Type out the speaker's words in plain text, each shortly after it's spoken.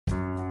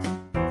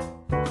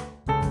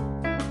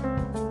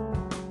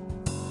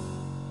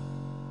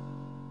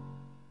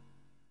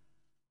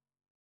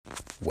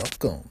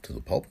Welcome to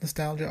the Pulp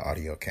Nostalgia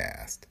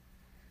Audiocast.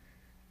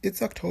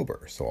 It's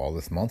October, so all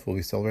this month we'll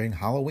be celebrating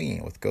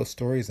Halloween with ghost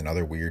stories and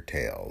other weird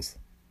tales.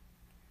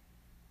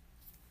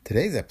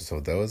 Today's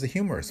episode, though, is a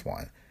humorous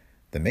one.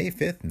 The May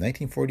 5th,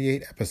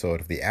 1948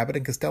 episode of the Abbott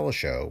and Costello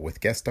Show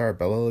with guest star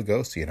Bela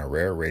Lugosi in a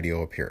rare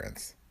radio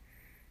appearance.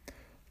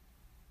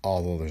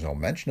 Although there's no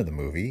mention of the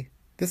movie,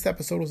 this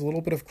episode was a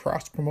little bit of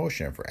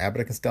cross-promotion for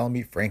Abbott and Costello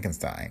Meet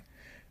Frankenstein,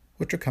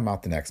 which will come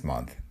out the next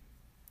month.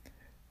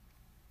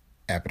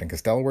 Abbott and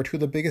Costello were two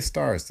of the biggest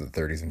stars of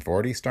the 30s and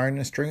 40s, starring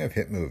in a string of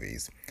hit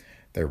movies.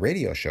 Their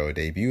radio show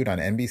debuted on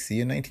NBC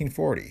in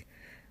 1940,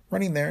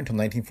 running there until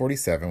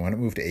 1947 when it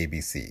moved to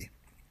ABC.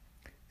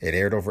 It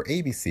aired over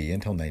ABC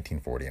until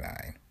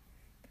 1949.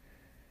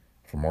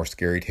 For more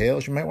scary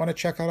tales, you might want to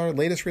check out our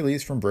latest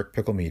release from Brick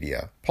Pickle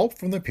Media, Pulp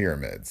from the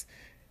Pyramids.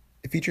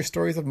 It features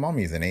stories of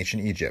mummies in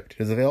ancient Egypt.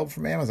 It is available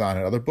from Amazon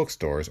and other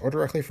bookstores or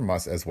directly from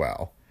us as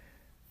well.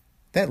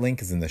 That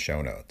link is in the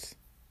show notes.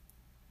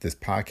 This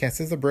podcast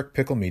is a Brick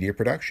Pickle Media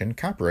production,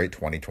 copyright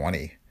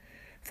 2020.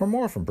 For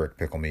more from Brick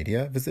Pickle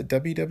Media, visit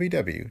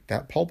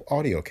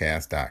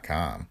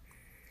www.pulpaudiocast.com.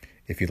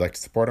 If you'd like to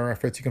support our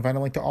efforts, you can find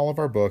a link to all of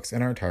our books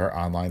and our entire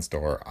online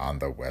store on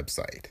the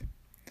website.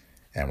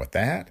 And with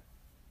that,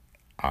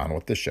 on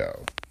with the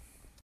show.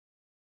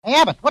 Hey,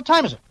 Abbott, what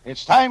time is it?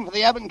 It's time for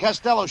the Abbott and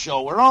Costello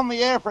Show. We're on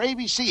the air for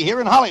ABC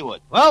here in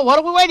Hollywood. Well, what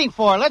are we waiting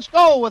for? Let's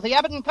go with the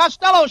Abbott and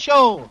Costello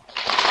Show.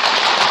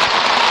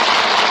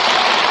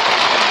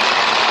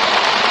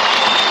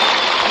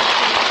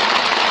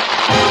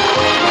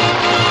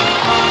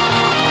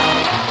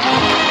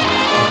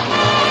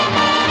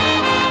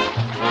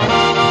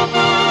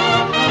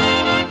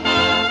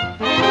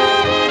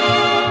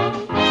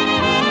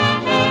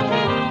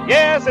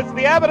 It's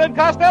the Abbott and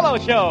Costello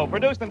Show,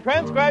 produced and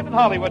transcribed in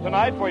Hollywood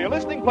tonight for your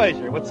listening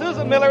pleasure with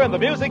Susan Miller and the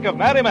music of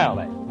Matty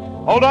Malley.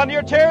 Hold on to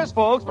your chairs,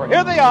 folks, for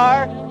here they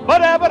are,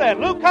 Bud Abbott and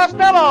Lou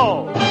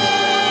Costello.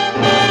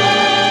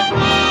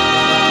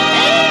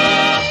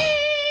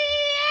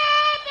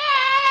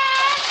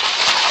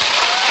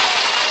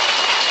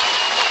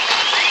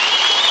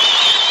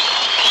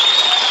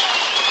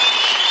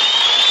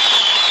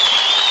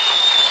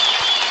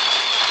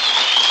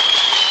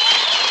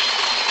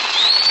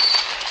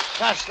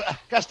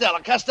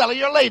 Costello,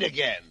 you're late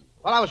again.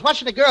 Well, I was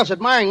watching the girls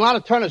admiring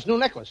Lana Turner's new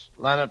necklace.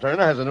 Lana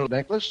Turner has a new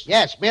necklace?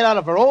 Yes, made out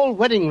of her old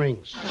wedding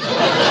rings. Hey,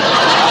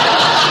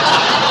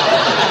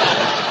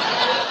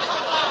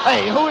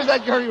 who was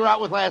that girl you were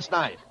out with last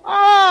night?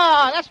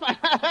 Ah,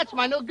 that's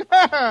my new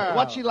girl.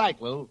 What's she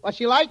like, Lou? What's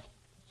she like?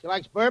 She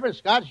likes bourbon,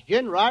 scotch,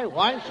 gin, rye,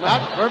 wine,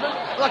 scotch, bourbon.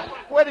 Look,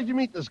 where did you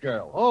meet this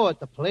girl? Oh, at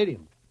the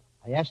Palladium.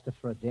 I asked her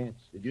for a dance.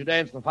 Did you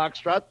dance the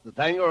foxtrot, the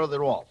tango, or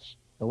the waltz?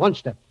 The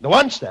one-step. The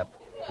one-step?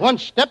 One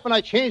step and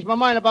I changed my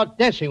mind about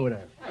dancing with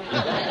her.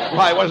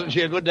 Why, wasn't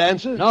she a good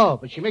dancer? No,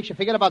 but she makes you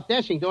forget about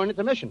dancing during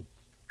intermission.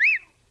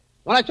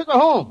 When I took her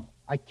home,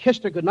 I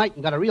kissed her goodnight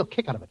and got a real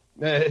kick out of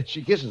it.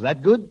 She kisses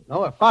that good?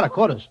 No, her father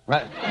caught us.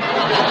 Right.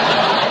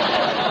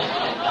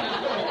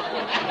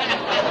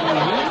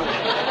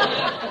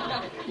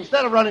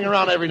 Instead of running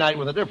around every night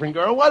with a different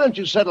girl, why don't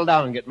you settle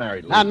down and get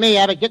married, Lou? Not me,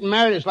 Abbott. Getting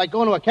married is like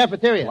going to a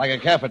cafeteria. Like a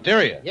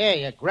cafeteria? Yeah,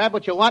 you grab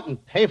what you want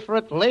and pay for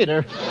it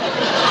later.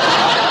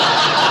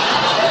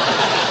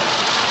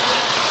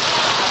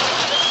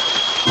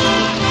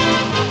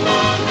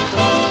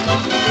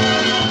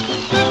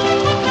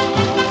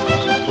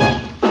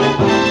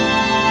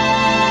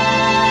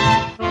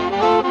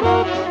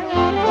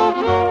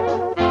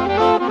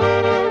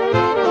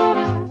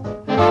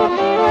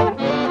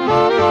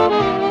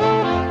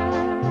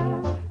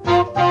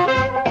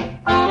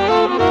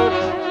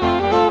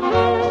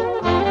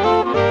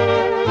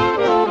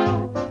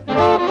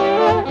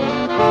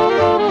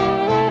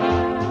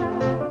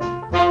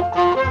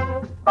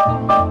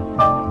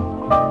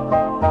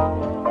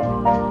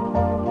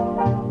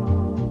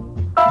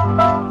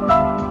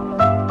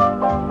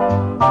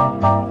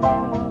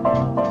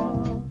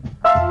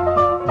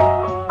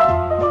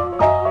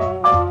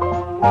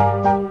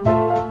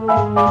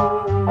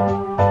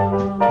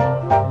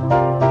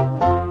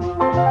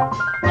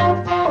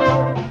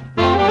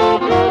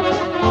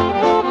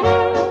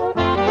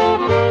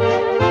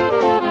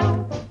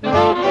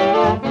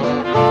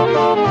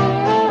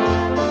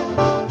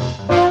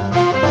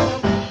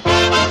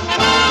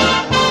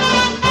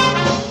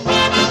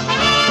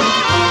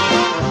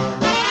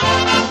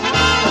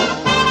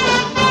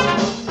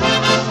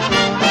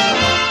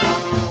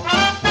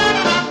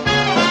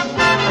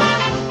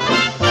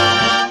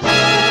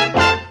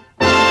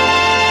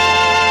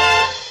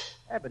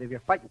 But if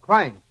you're fighting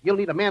crime, you'll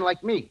need a man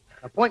like me.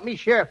 Appoint me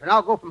sheriff, and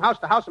I'll go from house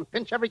to house and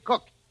pinch every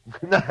cook.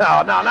 No,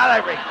 not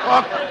every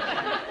cook.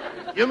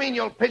 You mean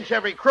you'll pinch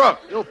every crook?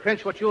 You'll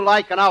pinch what you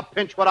like, and I'll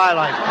pinch what I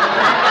like.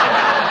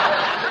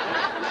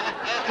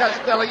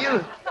 Costello,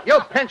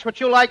 you'll pinch what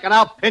you like, and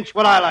I'll pinch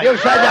what I like. You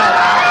said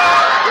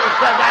that. You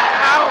said that.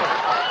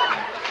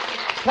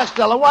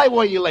 Costello, why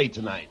were you late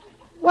tonight?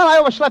 Well, I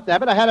overslept,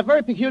 Abbott. I had a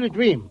very peculiar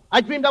dream.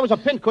 I dreamed I was a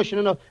pincushion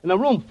in a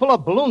room full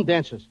of balloon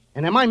dancers.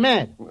 And am I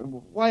mad?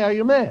 Why are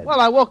you mad? Well,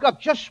 I woke up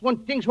just when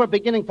things were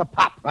beginning to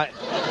pop.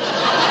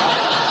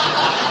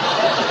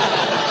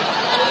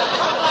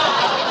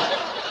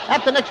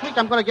 After next week,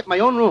 I'm going to get my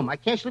own room. I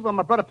can't sleep with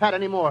my brother Pat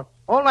anymore.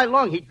 All night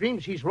long, he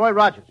dreams he's Roy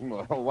Rogers.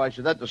 Well, why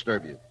should that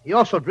disturb you? He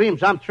also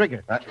dreams I'm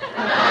Trigger.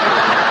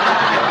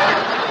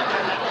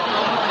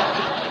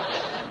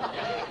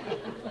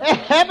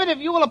 Abbott, if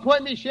you will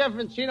appoint me Sheriff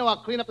Encino,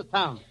 I'll clean up the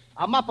town.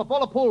 I'll mop up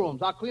all the pool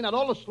rooms. I'll clean out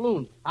all the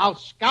saloons. I'll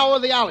scour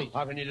the alleys.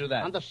 How can you do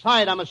that? On the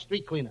side, I'm a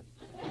street cleaner.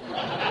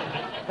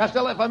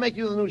 Costello, if I make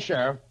you the new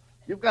sheriff,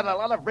 you've got a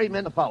lot of brave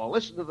men to follow.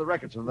 Listen to the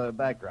records of the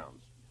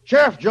backgrounds.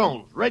 Sheriff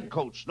Jones,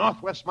 Redcoats,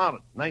 Northwest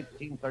Mounted,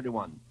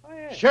 1931. Oh,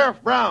 yeah.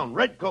 Sheriff Brown,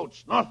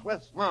 Redcoats,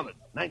 Northwest Mounted,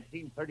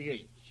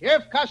 1938.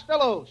 Sheriff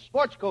Costello,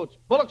 Sports Coats,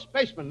 Bullock's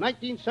Basement,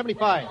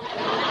 1975.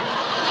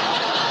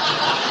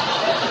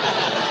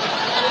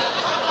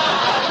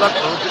 Look,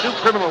 Lou, to do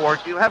criminal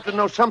work, you have to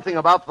know something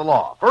about the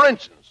law. For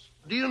instance,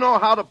 do you know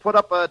how to put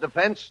up a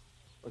defense?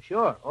 Well,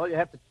 sure. All you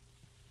have to...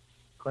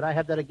 Could I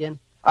have that again?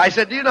 I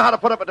said, do you know how to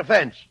put up a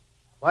defense?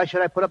 Why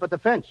should I put up a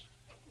defense?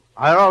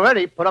 I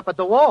already put up at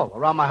the wall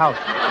around my house.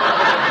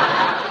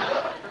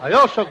 I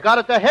also got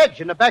at the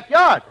hedge in the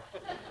backyard.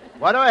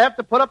 Why do I have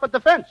to put up a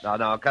defense?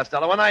 No,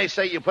 Costello, when I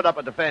say you put up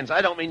a defense,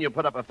 I don't mean you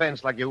put up a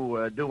fence like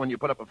you do when you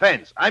put up a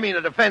fence. I mean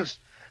a defense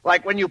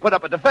like when you put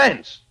up a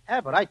defense.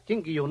 Yeah, but I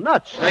think you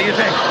nuts. Now, you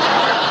think...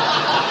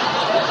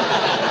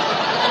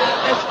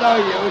 It's no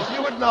use.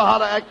 You wouldn't know how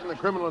to act in the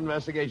criminal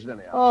investigation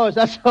anyhow. Oh, is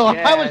that so?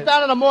 Yes. I was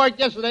down in the morgue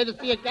yesterday to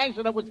see a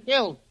gangster that was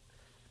killed.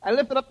 I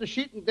lifted up the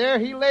sheet, and there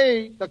he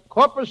lay, the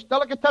corpus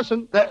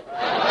delicatessen. You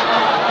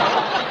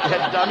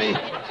dummy.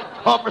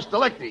 Corpus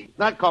delicti,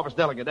 not corpus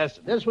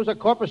delicatessen. This was a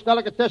corpus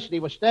delicatessen. He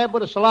was stabbed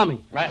with a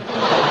salami. Right.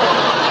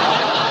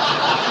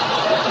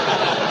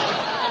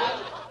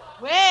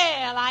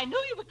 Well, I knew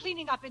you were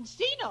cleaning up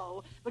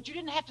Encino, but you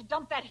didn't have to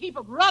dump that heap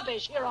of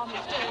rubbish here on the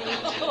stage.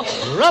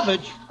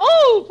 Rubbish?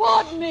 Oh,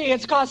 pardon me,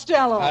 it's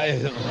Costello.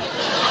 Honey,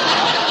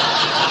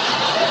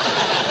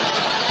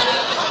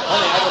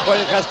 I've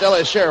appointed Costello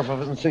as sheriff of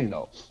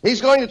Encino. He's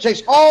going to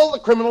chase all the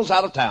criminals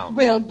out of town.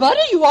 Well,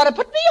 buddy, you ought to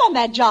put me on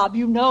that job.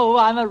 You know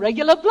I'm a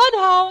regular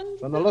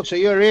bloodhound. From the looks of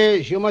your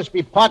ears, you must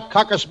be part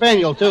Cocker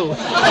Spaniel, too.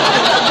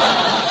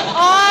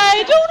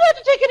 I don't have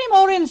to take any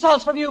more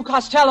insults from you,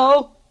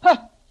 Costello. Huh,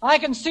 I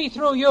can see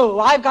through you.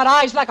 I've got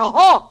eyes like a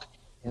hawk.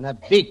 And a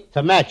beak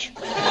to match.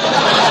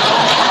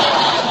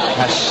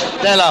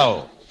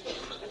 Costello.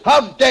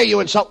 How dare you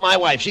insult my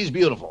wife? She's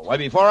beautiful. Why,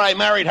 before I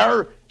married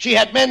her, she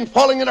had men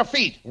falling at her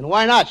feet. And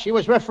why not? She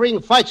was refereeing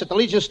fights at the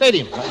Legion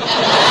Stadium.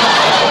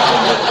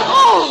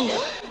 Oh,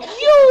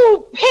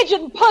 you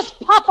pigeon-puss,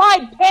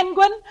 pop-eyed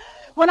penguin.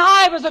 When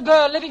I was a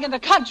girl living in the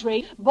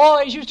country,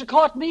 boys used to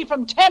court me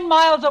from 10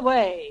 miles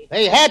away.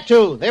 They had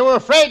to. They were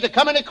afraid to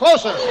come any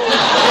closer.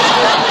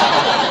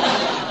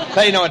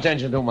 Pay no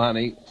attention to him,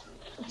 honey.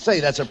 Say,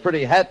 that's a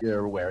pretty hat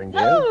you're wearing,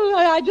 dear. Oh,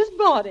 I just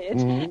bought it.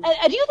 Mm-hmm.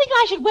 Do you think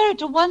I should wear it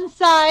to one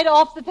side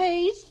off the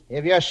face?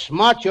 If you're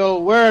smart,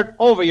 you'll wear it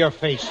over your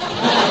face.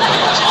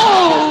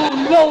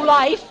 Oh,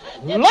 lowlife.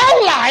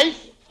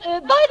 Lowlife?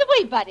 By the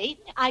way, buddy,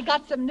 I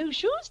got some new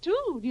shoes,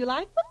 too. Do you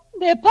like them?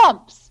 They're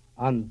pumps.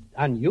 On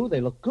you,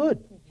 they look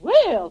good.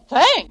 Well,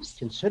 thanks.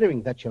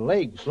 Considering that your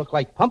legs look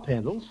like pump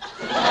handles.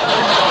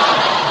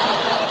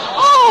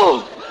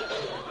 Oh!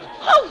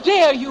 How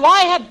dare you?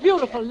 I have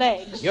beautiful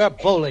legs. You're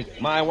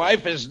bow-legged. My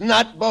wife is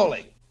not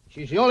bowling.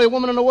 She's the only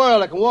woman in the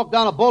world that can walk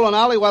down a bowling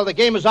alley while the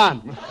game is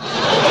on.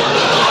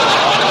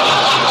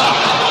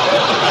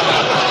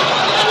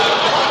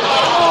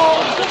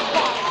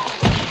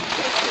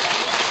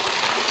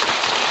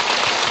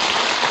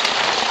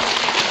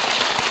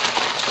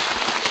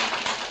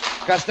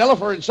 Costello,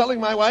 for insulting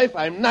my wife,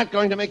 I'm not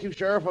going to make you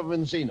sheriff of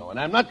Encino, and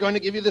I'm not going to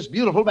give you this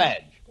beautiful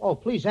badge. Oh,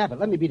 please, Abbott,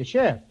 let me be the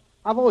sheriff.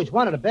 I've always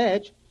wanted a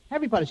badge.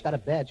 Everybody's got a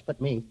badge but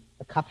me.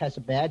 A cop has a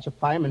badge, a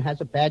fireman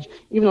has a badge,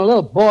 even a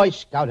little Boy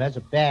Scout has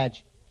a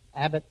badge.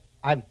 Abbott,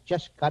 I've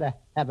just got to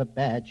have a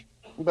badge.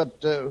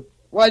 But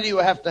why do you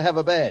have to have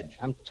a badge?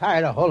 I'm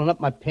tired of holding up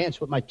my pants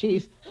with my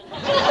teeth.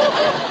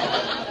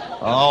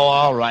 Oh,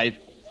 all right.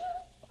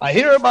 I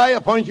hereby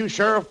appoint you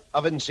sheriff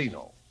of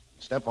Encino.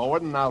 Step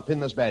forward, and I'll pin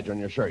this badge on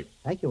your shirt.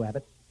 Thank you,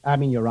 Abbott. I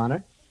mean, Your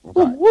Honor.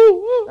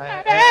 Costello,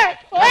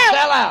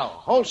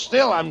 hold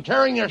still. I'm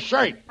tearing your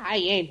shirt. I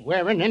ain't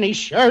wearing any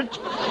shirt.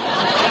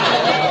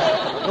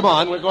 Come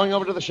on, we're going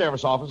over to the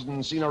sheriff's office in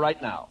Encino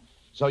right now,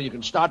 so you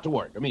can start to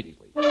work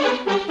immediately.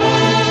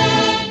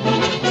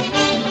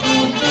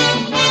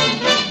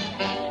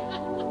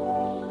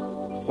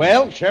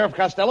 Well, Sheriff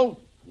Costello,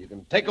 you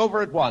can take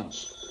over at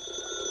once.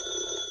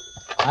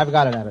 I've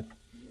got it, Abbott.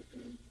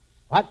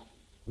 What?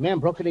 Man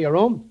broke into your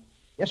room?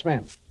 Yes,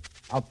 ma'am.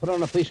 I'll put it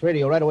on the police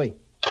radio right away.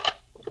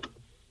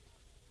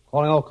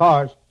 Calling all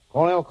cars.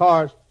 Calling all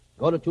cars.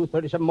 Go to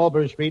 237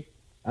 Mulberry Street.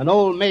 An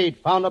old maid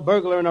found a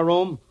burglar in a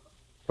room.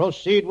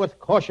 Proceed with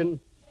caution.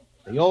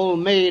 The old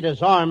maid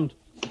is armed.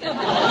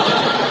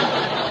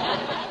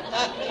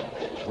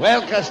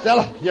 Well,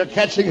 Costello, you're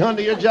catching on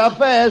to your job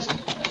fast.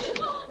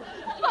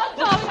 Oh,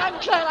 darling, I'm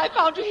glad I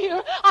found you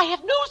here. I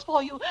have news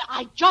for you.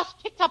 I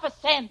just picked up a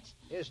cent.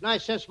 Here's 9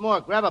 cents more.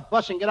 Grab a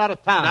bus and get out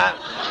of town.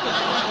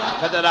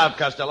 Cut that out,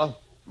 Costello.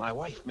 My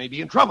wife may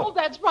be in trouble. Oh,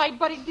 that's right,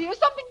 buddy dear.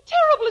 Something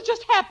terrible has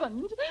just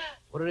happened.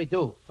 What did he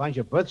do? Find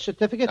your birth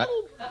certificate?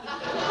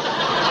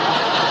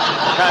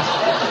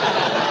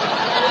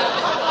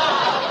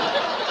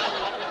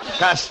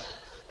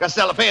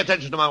 Costello, pay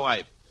attention to my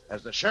wife.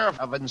 As the sheriff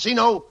of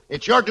Encino,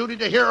 it's your duty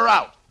to hear her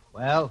out.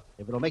 Well,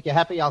 if it'll make you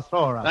happy, I'll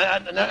throw her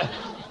out.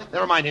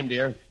 Never mind him,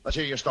 dear. Let's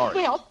hear your story.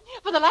 Well,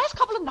 for the last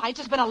couple of nights,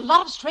 there's been a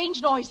lot of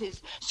strange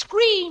noises.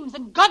 Screams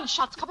and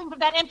gunshots coming from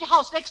that empty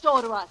house next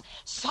door to us.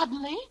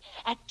 Suddenly,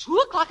 at 2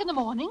 o'clock in the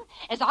morning,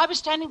 as I was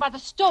standing by the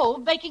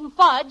stove baking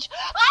fudge...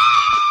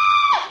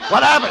 Ah!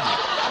 What happened?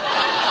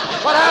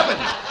 What happened?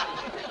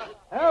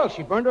 Oh,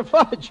 she burned her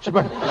fudge.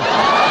 No,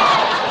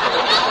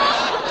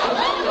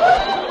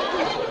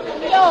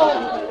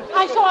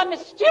 I saw a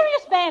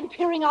mysterious man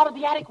peering out of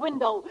the attic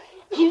window.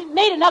 He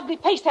made an ugly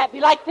face at me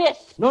like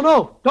this.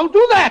 No, don't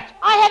do that.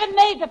 I haven't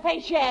made the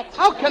face yet.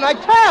 How can I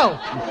tell?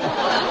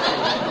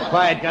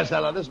 Quiet,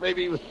 Costello. This may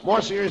be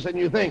more serious than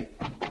you think.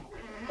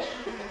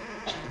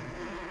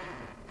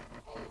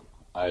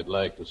 I'd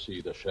like to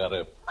see the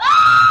sheriff.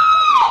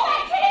 Oh,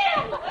 that's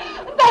him!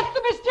 That's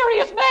the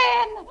mysterious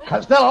man!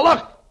 Costello,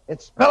 look!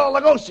 It's Bela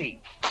Lugosi.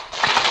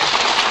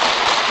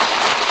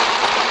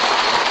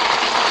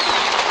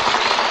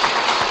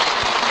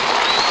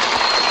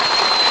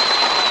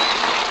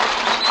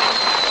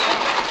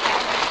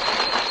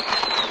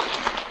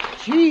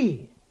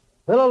 Gee,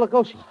 Bela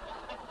Lugosi.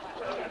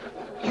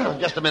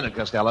 Just a minute,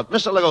 Costello.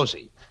 Mr.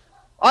 Lugosi,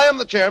 I am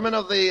the chairman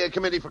of the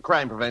Committee for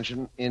Crime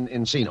Prevention in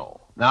Encino.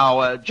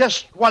 Now,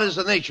 just what is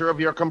the nature of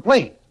your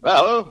complaint?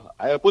 Well,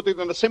 I'll put it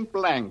in a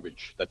simple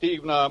language that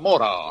even a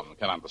moron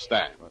can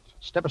understand.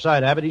 Step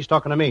aside, Abbott. He's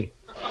talking to me.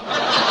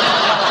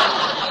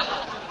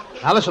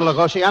 Now, listen,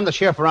 Lugosi, I'm the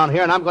sheriff around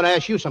here, and I'm going to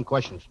ask you some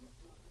questions.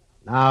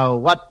 Now,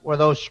 what were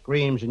those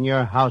screams in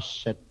your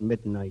house at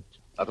midnight?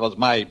 That was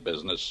my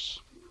business.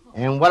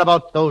 And what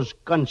about those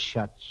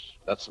gunshots?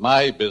 That's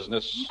my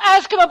business.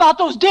 Ask him about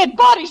those dead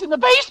bodies in the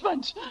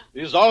basement.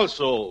 It is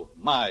also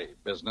my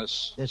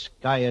business. This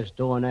guy is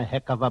doing a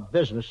heck of a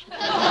business.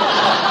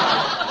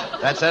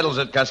 That settles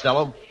it,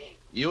 Costello.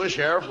 You, as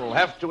sheriff, will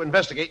have to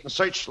investigate and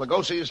search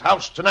Lugosi's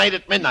house tonight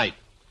at midnight.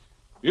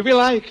 You will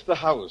like the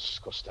house,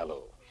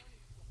 Costello.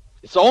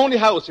 It's the only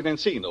house in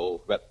Encino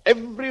where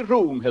every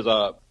room has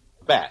a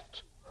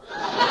bat.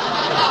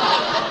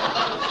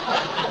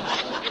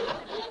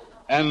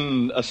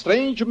 And a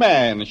strange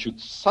man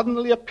should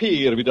suddenly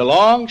appear with a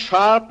long,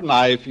 sharp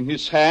knife in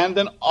his hand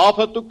and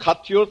offer to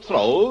cut your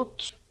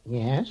throat.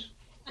 Yes?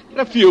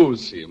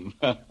 Refuse him.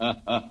 Abbott,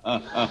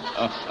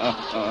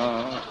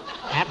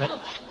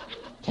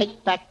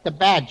 take back the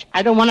badge.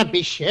 I don't want to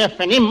be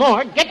sheriff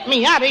anymore. Get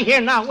me out of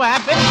here now,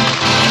 Abbott.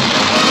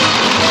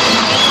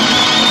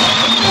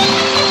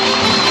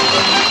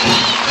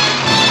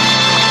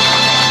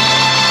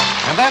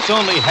 And that's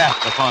only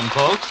half the fun,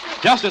 folks.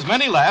 Just as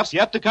many laughs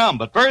yet to come.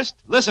 But first,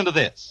 listen to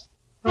this.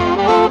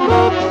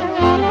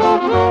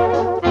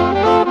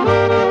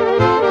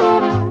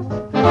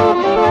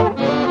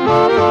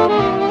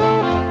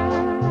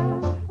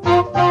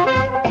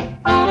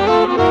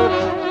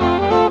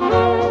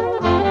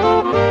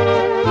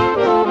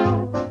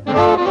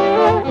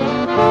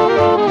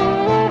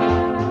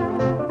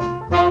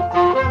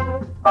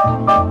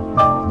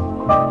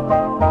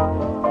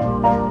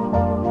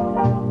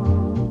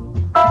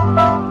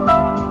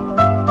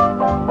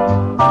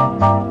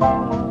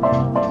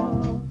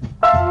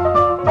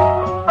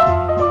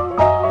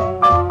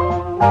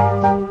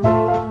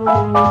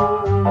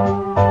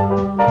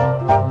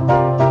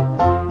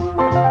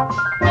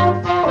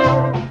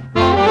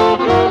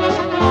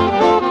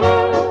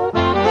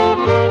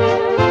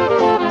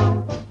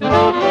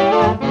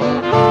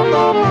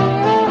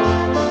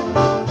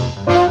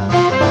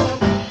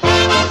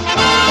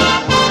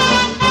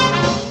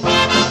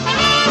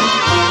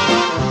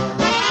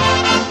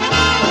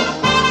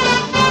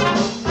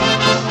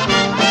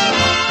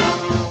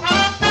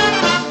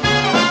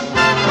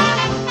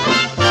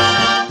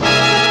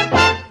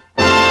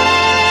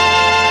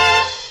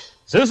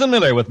 Susan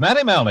Miller with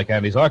Matty Malnick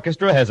and his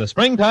orchestra has a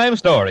springtime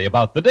story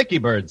about the Dicky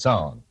Bird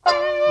song.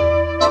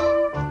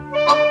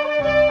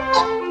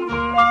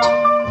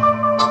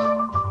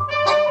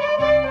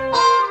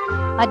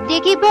 A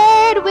dicky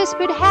bird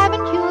whispered,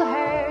 haven't you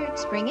heard?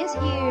 Spring is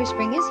here,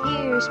 spring is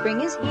here,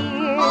 spring is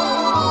here.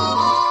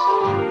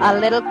 A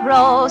little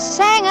crow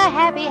sang a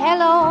happy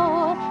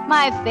hello,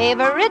 my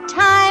favorite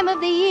time of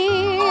the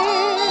year.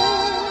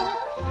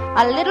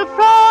 A little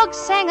frog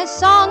sang a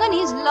song on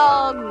his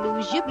log,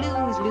 lose your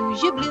blues,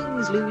 lose your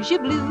blues, lose your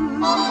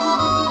blues.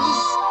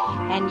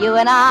 And you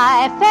and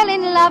I fell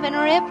in love in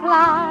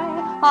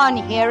reply on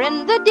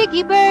hearing the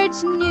dicky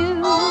bird's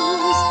news.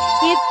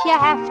 If you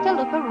have to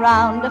look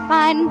around to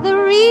find the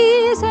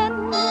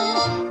reason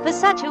for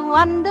such a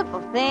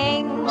wonderful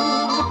thing,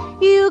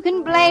 You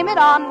can blame it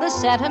on the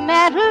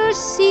sentimental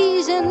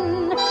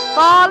season.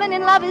 Falling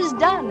in love is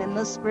done in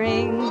the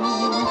spring.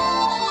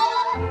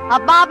 A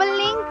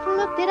bobolink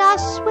looked at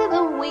us with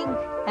a wink.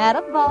 At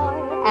a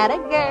boy, at a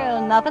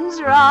girl, nothing's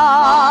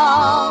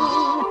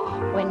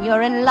wrong. When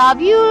you're in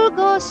love, you'll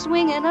go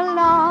swinging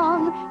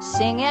along,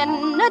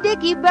 singing a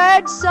dicky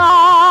bird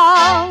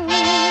song.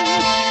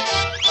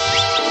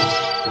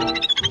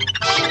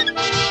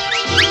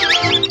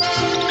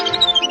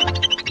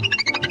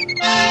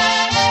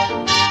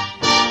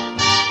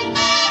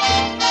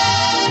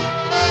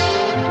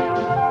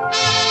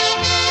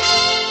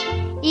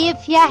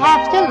 If you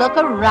have to look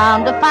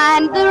around to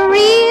find the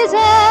reason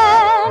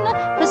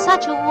for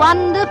such a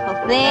wonderful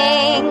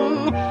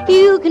thing,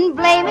 you can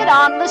blame it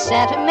on the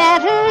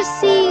sentimental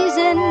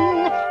season.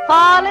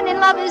 Falling in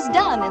love is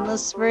done in the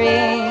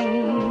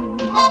spring.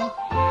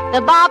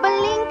 The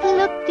bobolink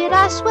looked at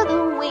us with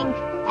a wink.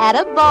 At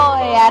a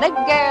boy, at a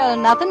girl,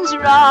 nothing's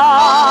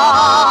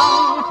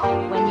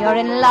wrong. When you're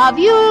in love,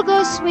 you'll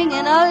go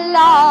swinging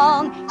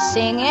along,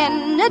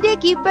 singing a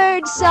dicky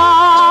bird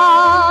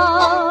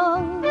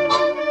song.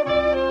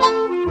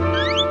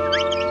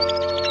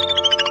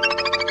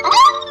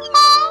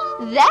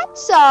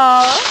 That's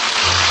all.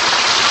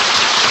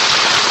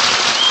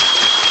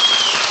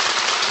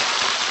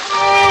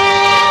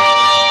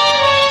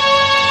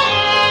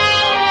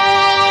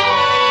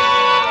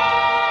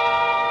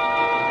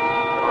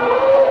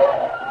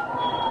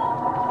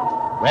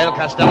 Well,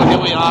 Costello,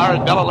 here we are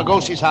at Bela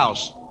Lugosi's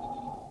house.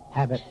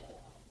 Abbott,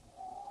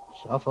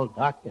 it's awful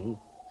dark in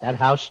that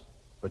house.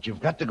 But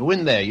you've got to go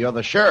in there. You're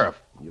the sheriff.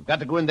 You've got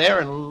to go in there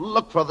and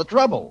look for the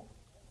trouble.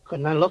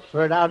 Couldn't I look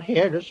for it out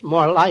here? There's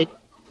more light.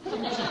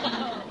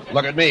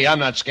 Look at me. I'm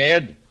not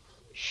scared.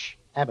 Shh,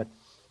 Abbott.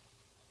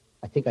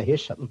 I think I hear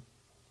something.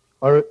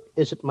 Or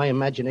is it my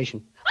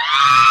imagination?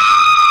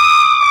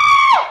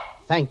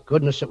 Thank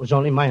goodness it was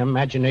only my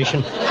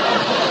imagination.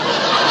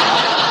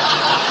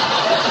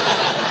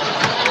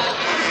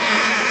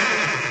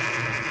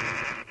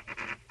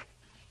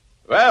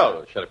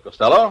 Well, Sheriff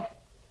Costello,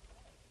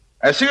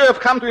 I see you have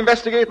come to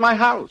investigate my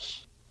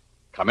house.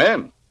 Come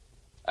in.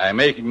 I'm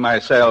making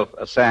myself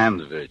a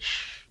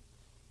sandwich.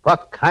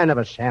 What kind of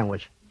a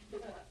sandwich?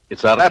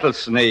 It's a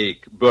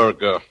rattlesnake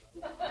burger.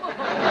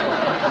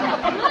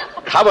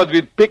 Covered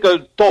with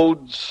pickled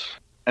toads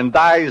and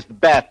diced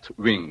bat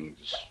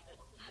wings.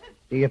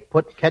 Do you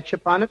put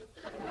ketchup on it?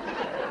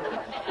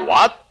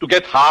 What? To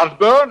get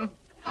heartburn?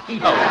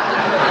 No.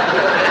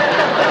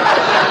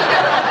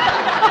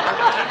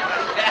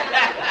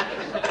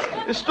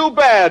 It's too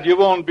bad you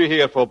won't be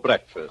here for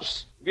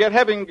breakfast. We are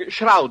having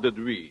shrouded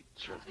wheat.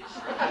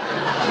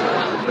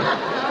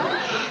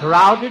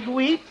 Shrouded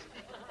wheat?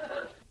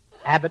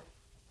 Abbott,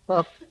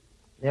 look.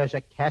 There's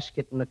a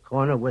casket in the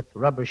corner with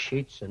rubber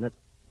sheets in it.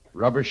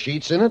 Rubber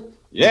sheets in it?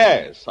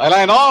 Yes, I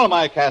line all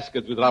my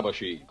caskets with rubber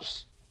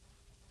sheets,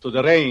 so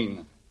the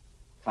rain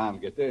can't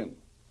get in.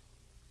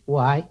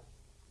 Why?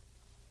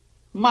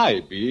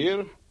 My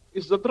beer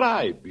is the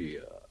dry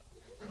beer.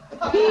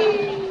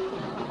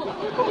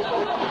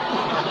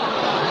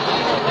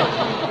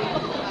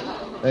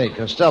 Hey,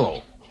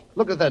 Costello,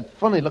 look at that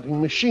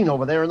funny-looking machine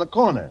over there in the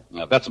corner.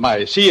 Now, that's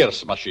my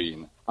Sears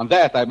machine. On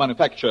that, I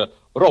manufacture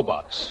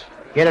robots.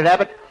 Get it,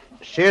 Abbott?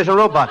 Sears and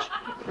robots.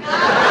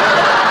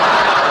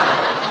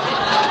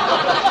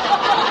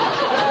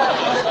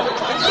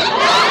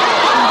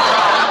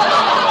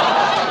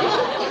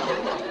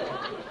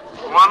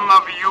 One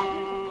of you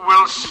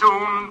will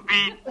soon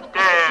be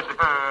dead.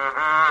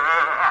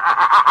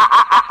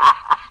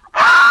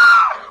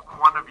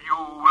 One of you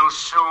will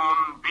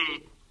soon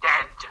be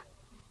dead.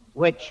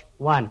 Which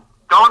one?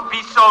 Don't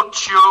be so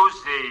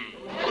choosy.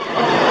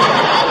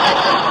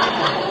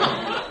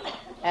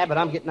 Abbott,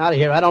 I'm getting out of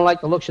here. I don't like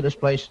the looks of this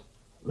place.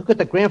 Look at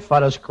the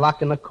grandfather's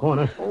clock in the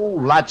corner. Oh,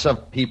 lots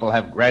of people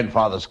have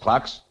grandfather's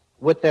clocks.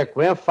 With their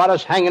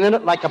grandfathers hanging in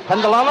it like a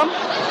pendulum?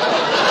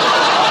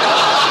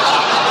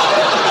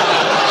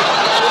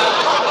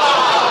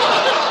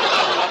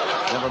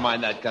 Never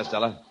mind that,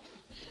 Costello.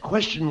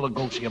 Question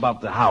Lugosi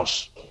about the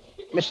house.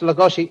 Mr.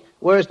 Lugosi,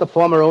 where is the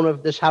former owner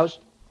of this house?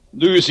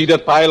 Do you see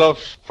that pile of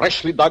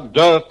freshly dug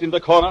dirt in the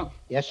corner?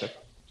 Yes, sir.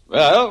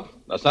 Well,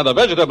 that's not a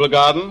vegetable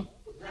garden.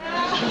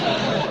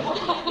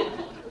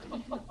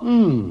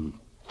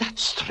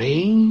 That's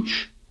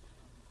strange.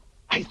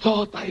 I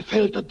thought I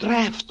felt a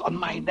draft on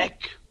my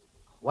neck.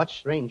 What's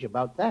strange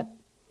about that?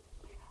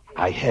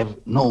 I have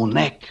no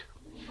neck.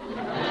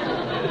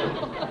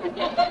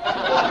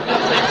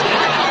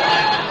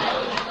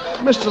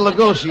 Mr.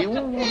 Lugosi,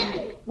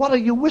 what are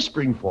you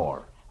whispering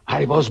for?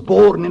 I was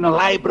born in a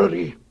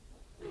library.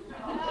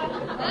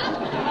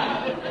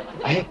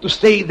 I had to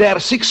stay there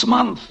 6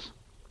 months.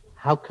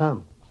 How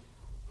come?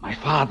 My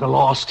father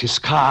lost his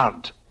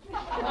card.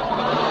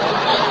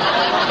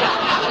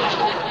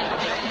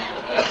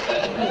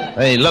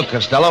 Hey, look,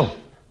 Costello.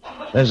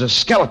 There's a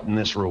skeleton in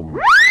this room.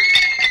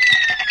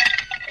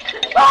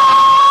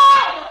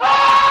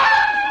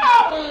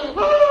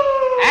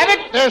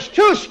 Abbott, there's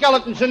 2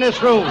 skeletons in this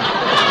room.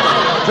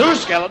 2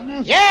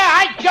 skeletons? Yeah,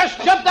 I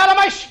just jumped out of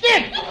my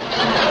skin!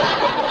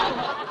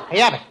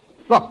 Hey, Abbott,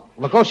 look.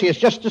 Lugosi has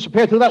just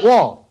disappeared through that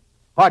wall.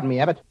 Pardon me,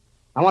 Abbott.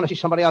 I want to see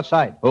somebody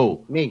outside.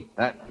 Who? Me.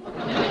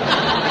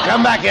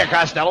 Come back here,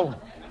 Costello.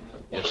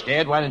 You're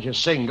scared? Why don't you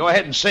sing? Go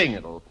ahead and sing.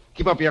 It'll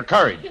keep up your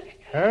courage.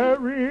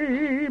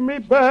 Carry me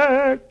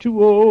back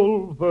to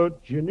old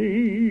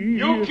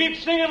Virginia. You keep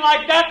singing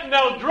like that and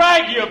they'll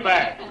drag you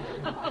back.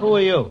 Who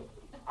are you?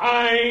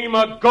 I'm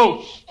a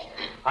ghost.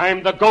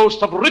 I'm the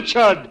ghost of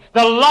Richard,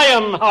 the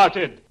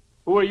lion-hearted.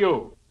 Who are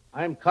you?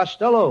 I'm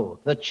Costello,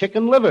 the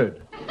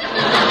chicken-livered.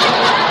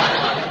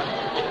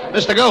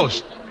 Mr.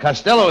 Ghost,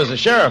 Costello is the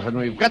sheriff, and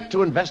we've got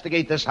to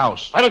investigate this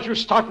house. Why don't you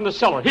start in the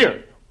cellar?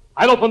 Here.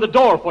 I'll open the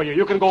door for you.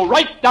 You can go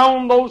right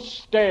down those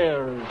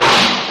stairs.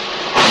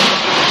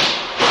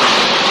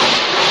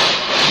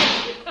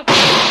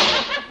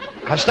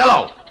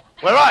 Costello,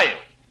 where are you?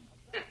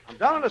 I'm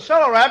down in the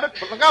cellar, Abbott,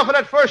 but look out for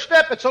that first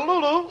step. It's a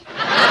Lulu.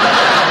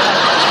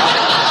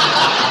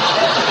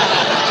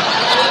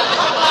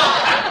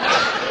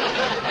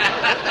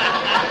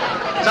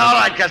 It's all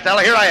right,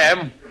 Costello. Here I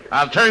am.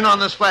 I'll turn on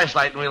this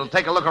flashlight, and we'll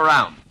take a look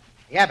around.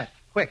 Hey, Abbott,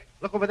 quick,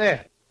 look over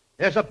there.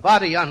 There's a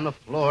body on the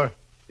floor.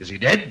 Is he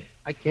dead?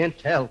 I can't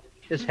tell.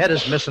 His head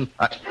is missing.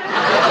 I'm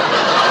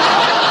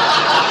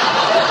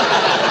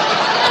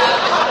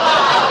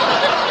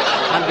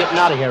getting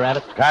out of here,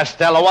 Abbott.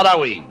 Costello, what are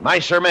we?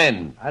 Mice or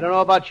men? I don't know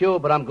about you,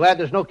 but I'm glad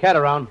there's no cat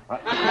around.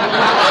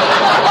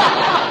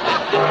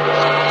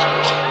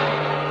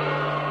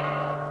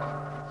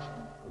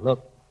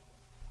 Look.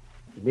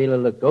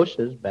 Bela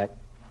Lugosi's back.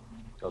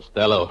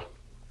 Costello,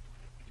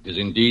 it is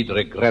indeed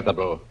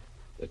regrettable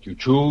that you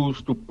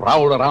choose to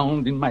prowl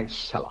around in my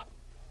cellar.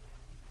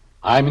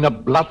 I'm in a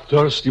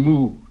bloodthirsty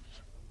mood.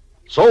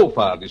 So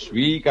far this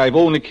week, I've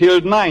only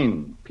killed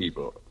 9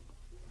 people.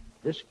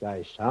 This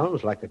guy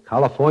sounds like a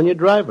California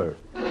driver.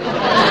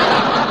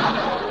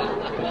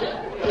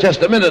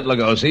 Just a minute,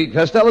 Lugosi.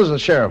 Costello's the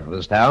sheriff of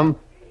this town,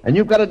 and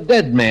you've got a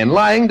dead man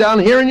lying down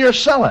here in your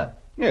cellar.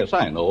 Yes,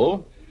 I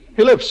know.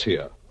 He lives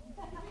here.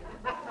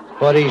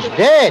 But he's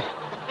dead.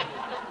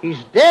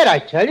 He's dead, I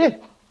tell you.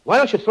 Why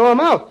don't you throw him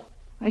out?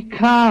 I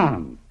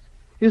can't.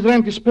 His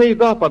rent is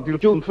paid up until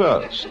June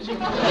 1st.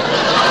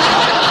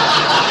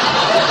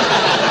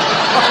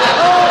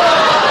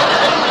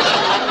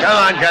 Come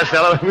on,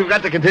 Costello. We've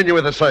got to continue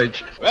with the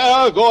search.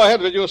 Well, go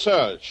ahead with your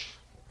search.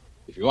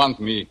 If you want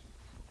me,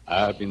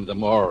 I'll be in the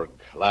morgue,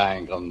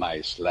 lying on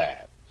my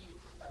slab.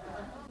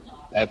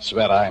 That's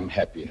where I'm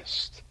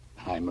happiest.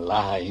 I'm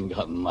lying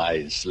on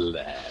my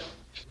slab.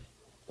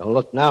 Don't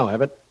look now,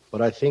 Abbott,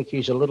 but I think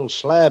he's a little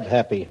slab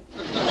happy.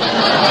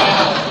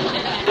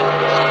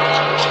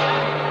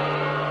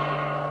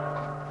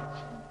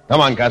 Come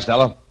on,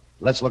 Costello.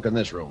 Let's look in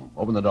this room.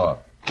 Open the door.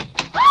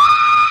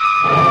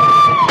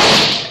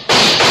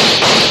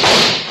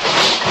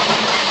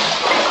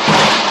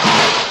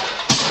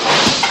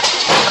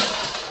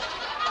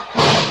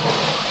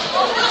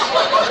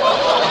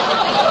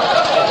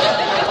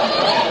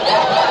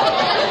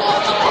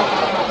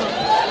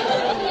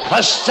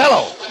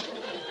 Costello!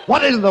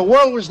 What in the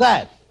world was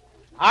that?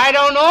 I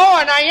don't know,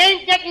 and I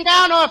ain't getting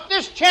down off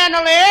this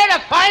chandelier to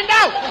find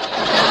out.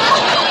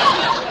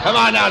 Come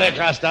on down here,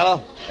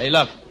 Costello. Hey,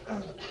 look.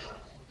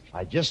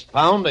 I just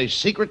found a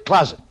secret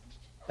closet.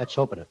 Let's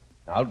open it.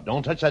 Now,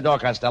 don't touch that door,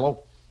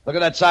 Costello. Look at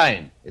that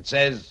sign. It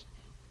says,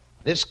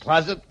 this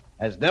closet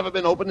has never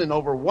been opened in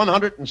over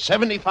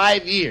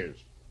 175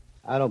 years.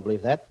 I don't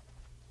believe that.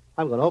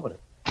 I'm going to open it.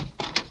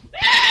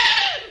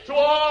 To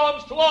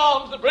arms, to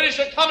arms! The British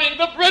are coming!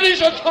 The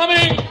British are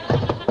coming!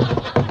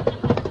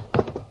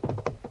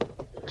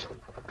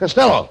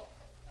 Costello!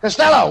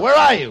 Costello, where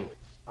are you?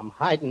 I'm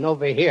hiding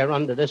over here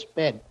under this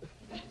bed.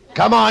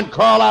 Come on,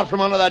 crawl out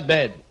from under that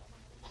bed.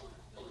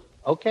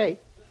 Okay.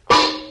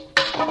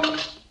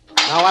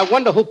 Now, I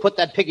wonder who put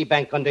that piggy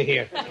bank under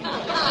here.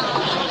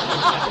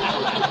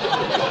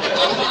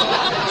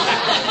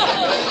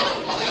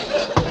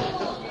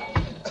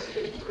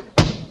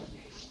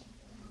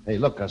 Hey,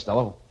 look,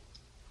 Costello.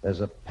 There's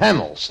a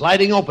panel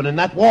sliding open in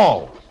that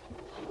wall.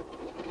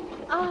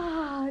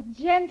 Ah,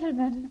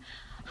 gentlemen,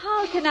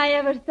 how can I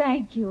ever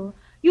thank you?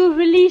 You've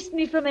released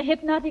me from a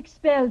hypnotic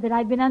spell that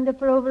I've been under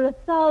for over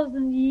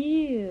 1,000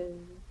 years.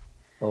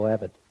 Oh,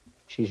 Abbott,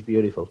 she's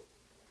beautiful.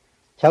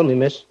 Tell me,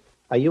 miss,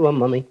 are you a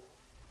mummy?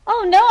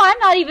 Oh, no, I'm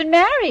not even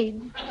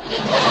married.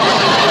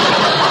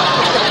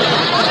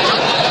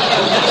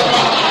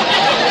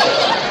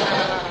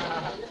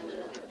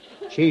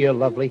 Gee, you're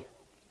lovely.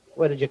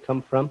 Where did you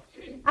come from?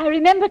 I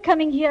remember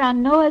coming here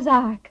on Noah's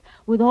Ark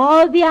with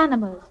all the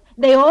animals.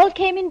 They all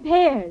came in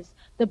pairs.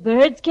 The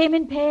birds came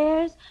in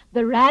pairs.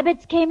 The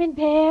rabbits came in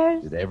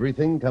pairs. Did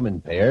everything come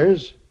in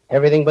pairs?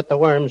 Everything but the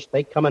worms.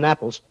 They come in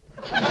apples.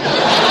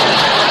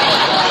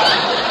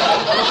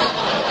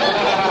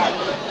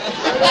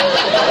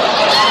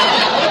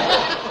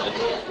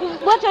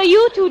 What are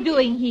you two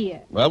doing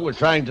here? Well, we're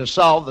trying to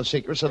solve the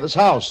secrets of this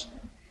house.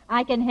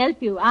 I can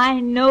help you.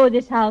 I know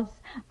this house.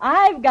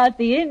 I've got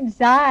the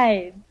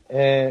inside.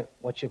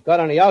 What you've got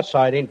on the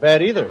outside ain't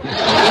bad either.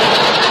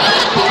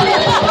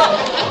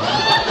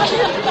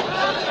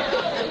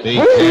 Be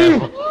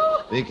careful.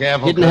 Be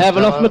careful, Didn't have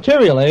Costello. enough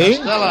material, eh?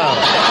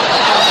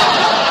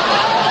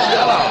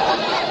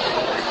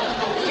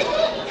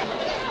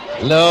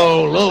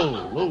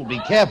 Lou, be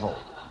careful.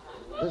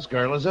 This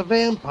girl is a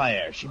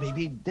vampire. She may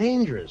be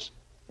dangerous.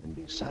 And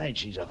besides,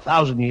 she's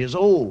 1,000 years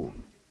old.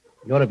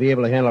 You ought to be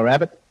able to handle her,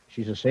 Abbott.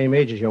 She's the same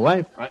age as your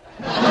wife.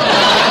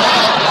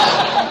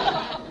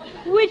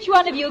 Which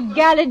one of you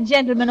gallant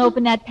gentlemen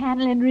opened that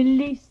panel and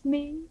released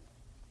me?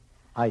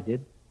 I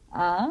did.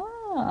 Ah,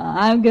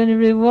 I'm going to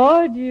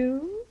reward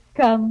you.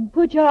 Come,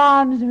 put your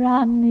arms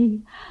around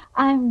me.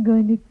 I'm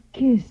going to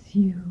kiss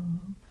you.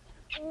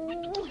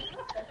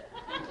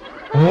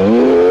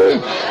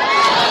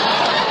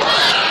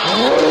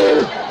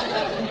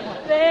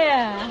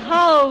 There,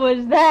 how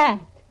was that?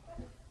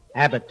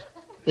 Abbott,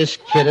 this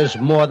kid is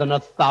more than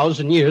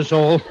 1,000 years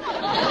old.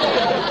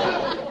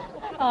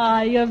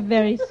 Ah, you're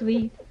very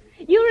sweet.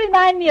 You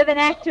remind me of an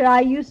actor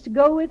I used to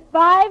go with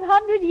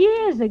 500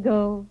 years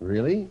ago.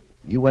 Really?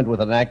 You went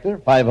with an actor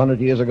 500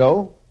 years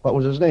ago? What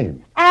was his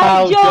name?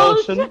 Al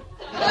Jolson.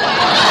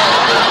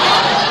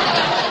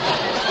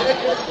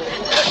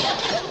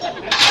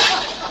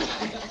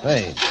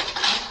 Hey,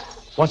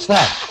 what's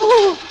that?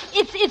 Oh,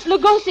 it's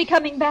Lugosi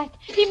coming back.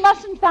 He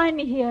mustn't find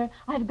me here.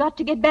 I've got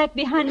to get back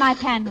behind my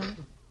panel.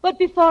 But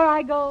before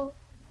I go,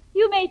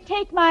 you may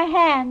take my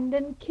hand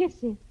and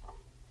kiss it.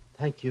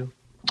 Thank you.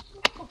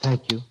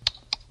 Thank you.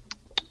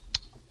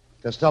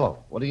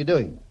 Costello, what are you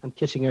doing? I'm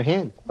kissing her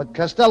hand. But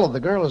Costello, the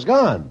girl is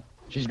gone.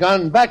 She's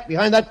gone back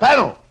behind that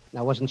panel.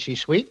 Now, wasn't she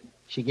sweet?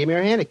 She gave me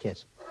her hand a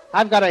kiss.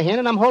 I've got her hand,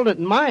 and I'm holding it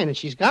in mine, and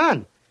she's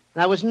gone.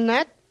 Now, wasn't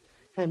that?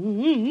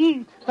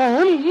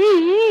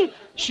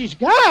 She's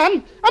gone.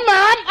 Mom,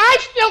 I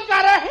still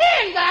got her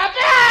hand up.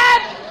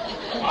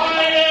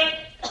 Quiet!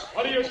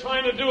 What are you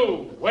trying to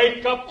do?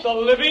 Wake up the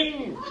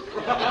living?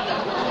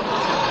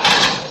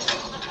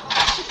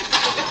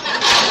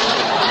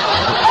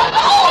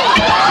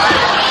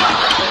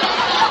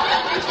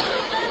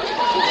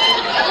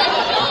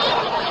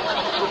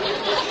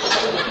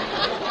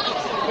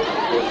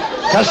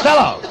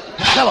 Costello,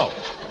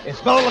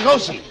 it's Bela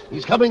Lugosi.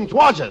 He's coming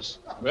towards us.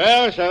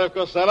 Well, Sheriff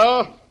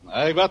Costello,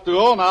 I've got to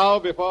go now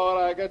before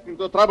I get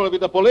into trouble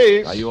with the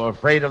police. Are you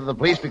afraid of the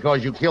police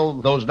because you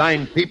killed those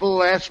 9 people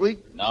last week?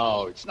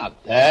 No, it's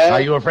not that.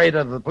 Are you afraid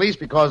of the police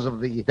because of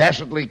the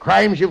dastardly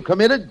crimes you've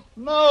committed?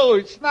 No,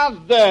 it's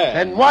not that.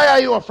 Then why are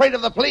you afraid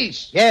of the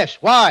police? Yes,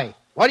 why?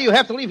 Why do you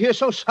have to leave here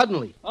so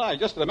suddenly? I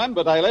just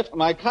remembered I left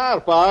my car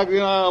parked in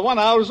a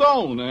 1-hour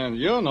zone, and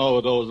you know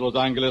those Los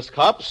Angeles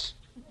cops.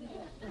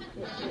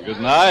 Good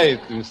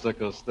night, Mr.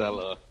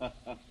 Costello.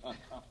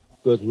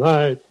 Good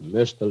night,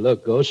 Mr.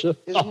 Lugosi.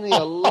 Isn't he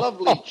a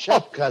lovely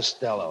chap,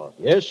 Costello?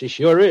 Yes, he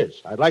sure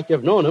is. I'd like to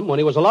have known him when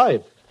he was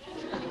alive.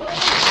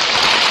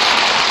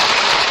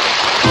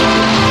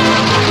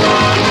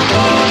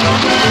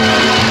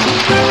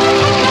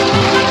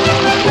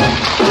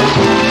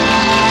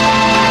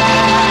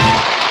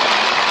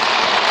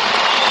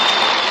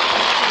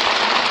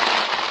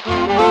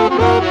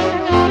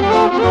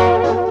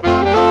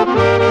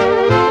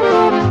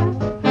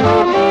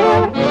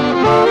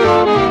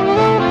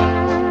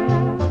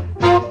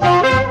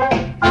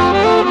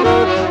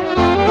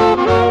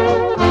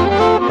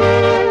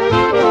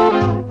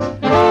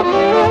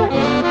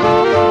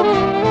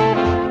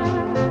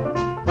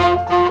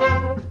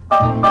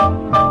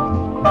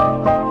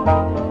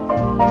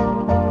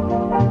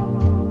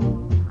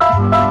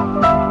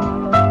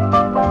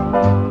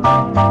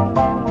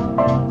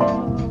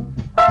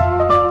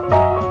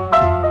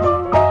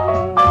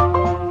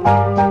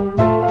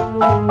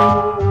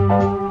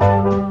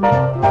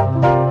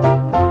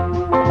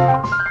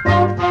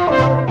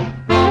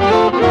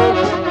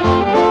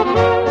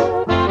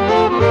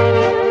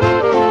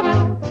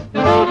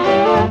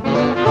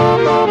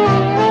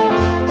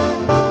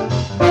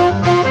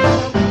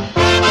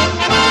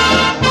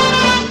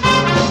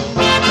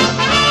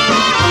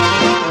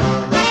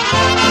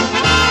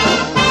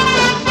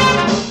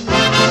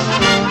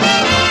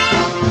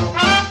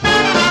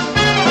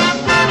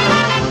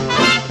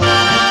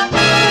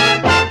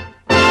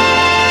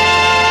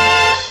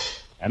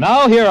 And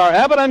now here are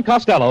Abbott and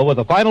Costello with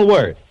the final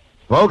word.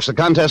 Folks, the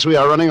contest we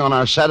are running on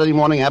our Saturday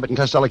morning Abbott and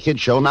Costello Kids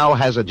Show now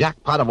has a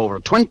jackpot of over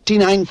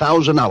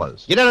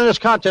 $29,000. Get in on this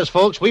contest,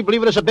 folks. We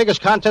believe it is the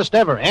biggest contest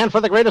ever, and for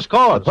the greatest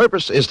cause. The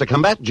purpose is to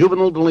combat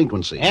juvenile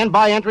delinquency. And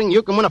by entering,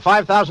 you can win a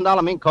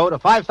 $5,000 mink coat, a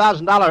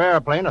 $5,000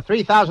 airplane, a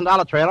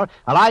 $3,000 trailer,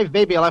 a live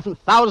baby elephant,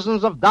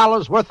 thousands of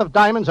dollars worth of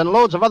diamonds, and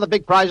loads of other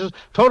big prizes,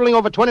 totaling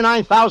over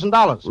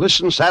 $29,000.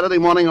 Listen Saturday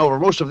morning over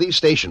most of these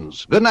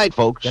stations. Good night,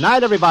 folks. Good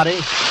night, everybody.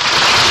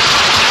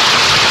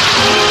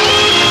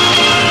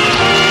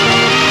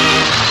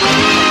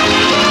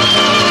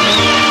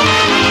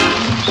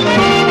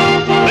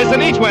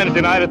 Listen each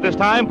Wednesday night at this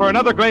time for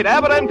another great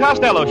Abbott and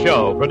Costello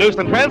show, produced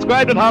and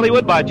transcribed in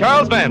Hollywood by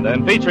Charles Vanda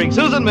and featuring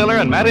Susan Miller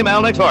and Matty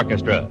Malnick's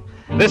orchestra.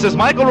 This is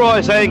Michael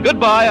Roy saying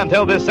goodbye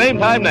until this same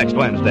time next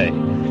Wednesday.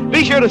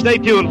 Be sure to stay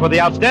tuned for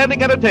the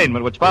outstanding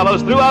entertainment which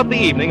follows throughout the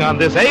evening on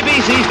this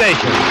ABC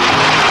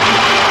station.